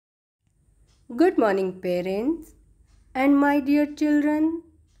Good morning, parents and my dear children.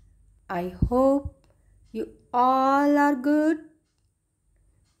 I hope you all are good.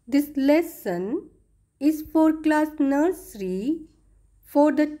 This lesson is for class nursery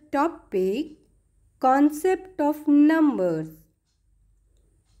for the topic concept of numbers.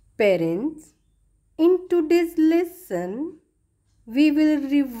 Parents, in today's lesson, we will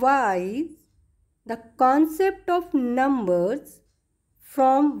revise the concept of numbers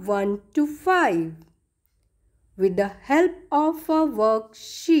from 1 to 5 with the help of a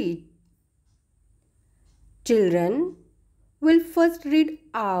worksheet. Children will first read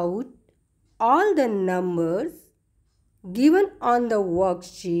out all the numbers given on the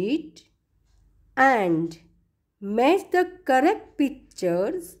worksheet and match the correct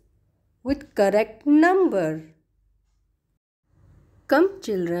pictures with correct number. Come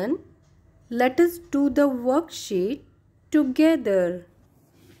children, let us do the worksheet together.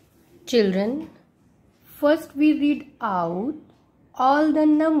 Children, first we read out all the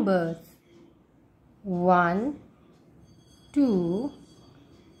numbers. 1, 2,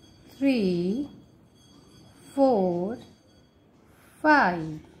 3, 4,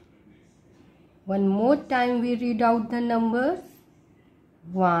 5. One more time we read out the numbers.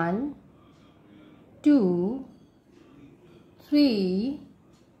 1, 2, 3,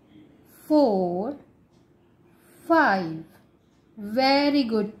 4, 5. Very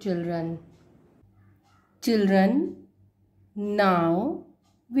good children. Children, now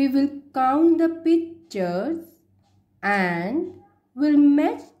we will count the pictures and will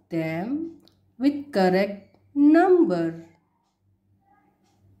match them with correct number.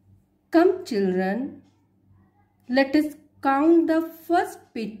 Come children, let us count the first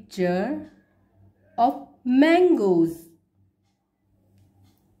picture of mangoes.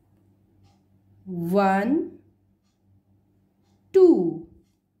 1, 2.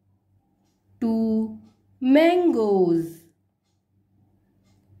 2 mangoes.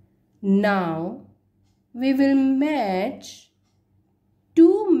 Now we will match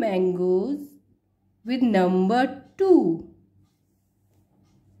 2 mangoes with number 2.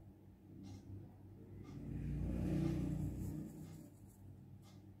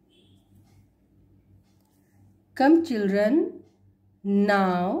 Come children,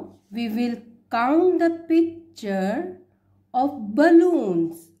 now we will count the picture of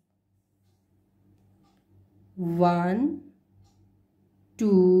balloons. 1,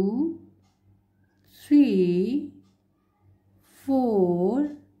 2, 3,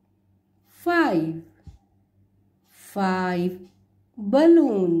 4, 5. 5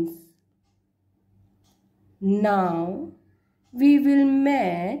 balloons. Now we will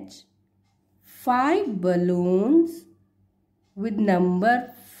match 5 balloons with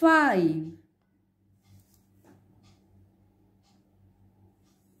number 5.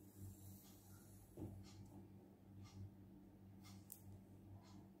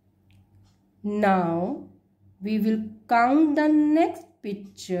 Now we will count the next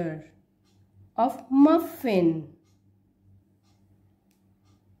picture of muffin.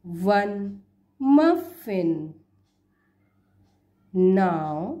 1 muffin.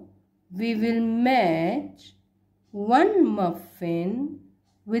 Now we will match 1 muffin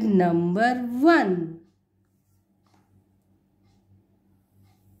with number 1.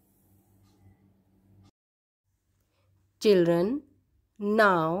 Children,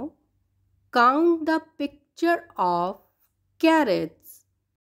 now count the picture of carrots.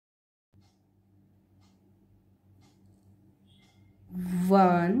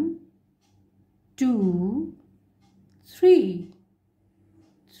 1, 2, 3.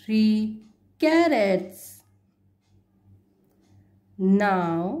 3 carrots.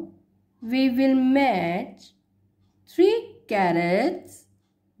 Now we will match 3 carrots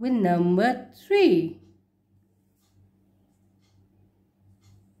with number 3.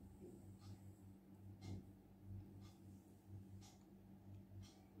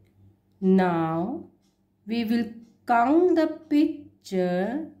 Now we will count the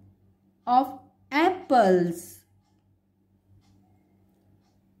picture of apples.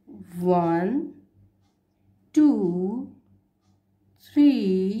 1, 2,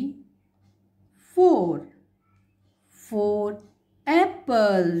 3, 4. 4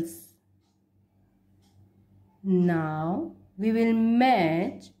 apples. Now we will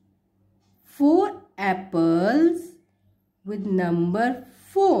match 4 apples with number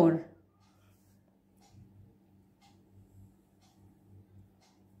 4.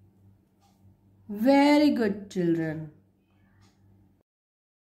 Very good children.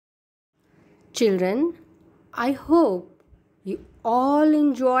 Children, I hope you all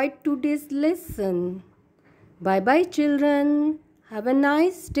enjoyed today's lesson. Bye bye children. Have a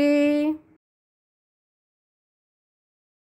nice day.